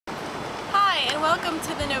and welcome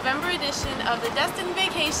to the November edition of the Destin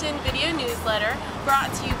Vacation Video Newsletter, brought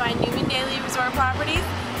to you by Newman-Dailey Resort Properties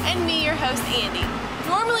and me, your host, Andy.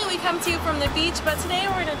 Normally we come to you from the beach, but today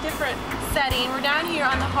we're in a different setting. We're down here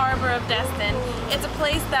on the harbor of Destin. It's a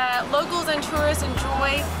place that locals and tourists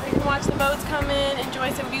enjoy. You can watch the boats come in,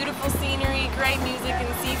 enjoy some beautiful scenery, great music, and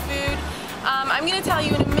seafood. I'm going to tell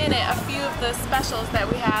you in a minute a few of the specials that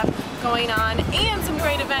we have going on and some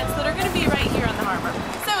great events that are going to be right here on the harbor.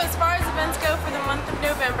 So as far as events go for the month of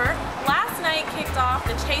November, last night kicked off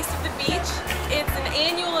the Taste of the Beach. It's an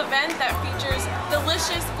annual event that features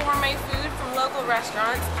delicious gourmet food from local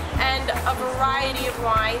restaurants and a variety of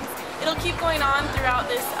wines. It'll keep going on throughout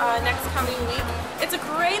this next coming week. It's a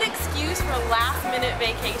great excuse for a last-minute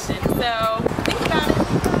vacation, so think about it.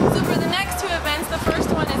 So for the next two events, the first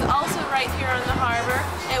one is also right here on the harbor.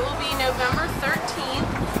 It will be November 13th.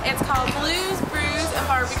 It's called Brews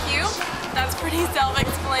BBQ. That's pretty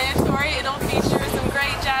self-explanatory. It'll feature some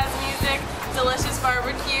great jazz music, delicious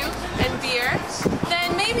barbecue, and beer.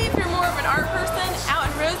 Then maybe if you're more of an art person, out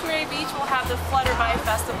in Rosemary Beach we'll have the Flutterby Art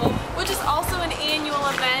Festival, which is also an annual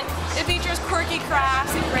event. It features quirky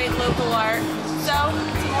crafts and great local art. So,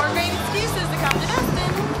 some more great excuses to come to Destin.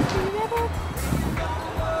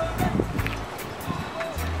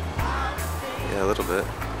 Yeah, a little bit.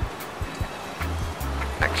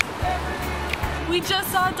 We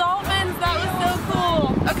just saw dolphins, that was so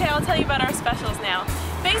cool. Okay, I'll tell you about our specials now.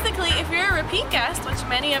 Basically, if you're a repeat guest, which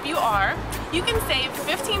many of you are, you can save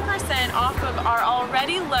 15% off of our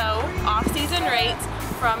already low off-season rates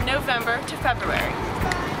from November to February.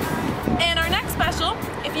 And our next special,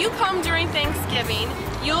 if you come during Thanksgiving,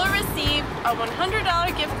 you'll receive a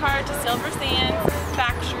 $100 gift card to Silver Sands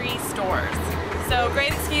factory stores. So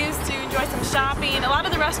great excuse to enjoy some shopping. A lot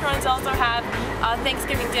of the restaurants also have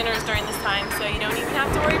Thanksgiving dinners during this time, so you don't even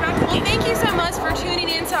have to worry about cooking. Well, thank you so much for tuning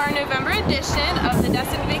in to our November edition of the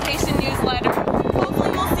Destin Vacation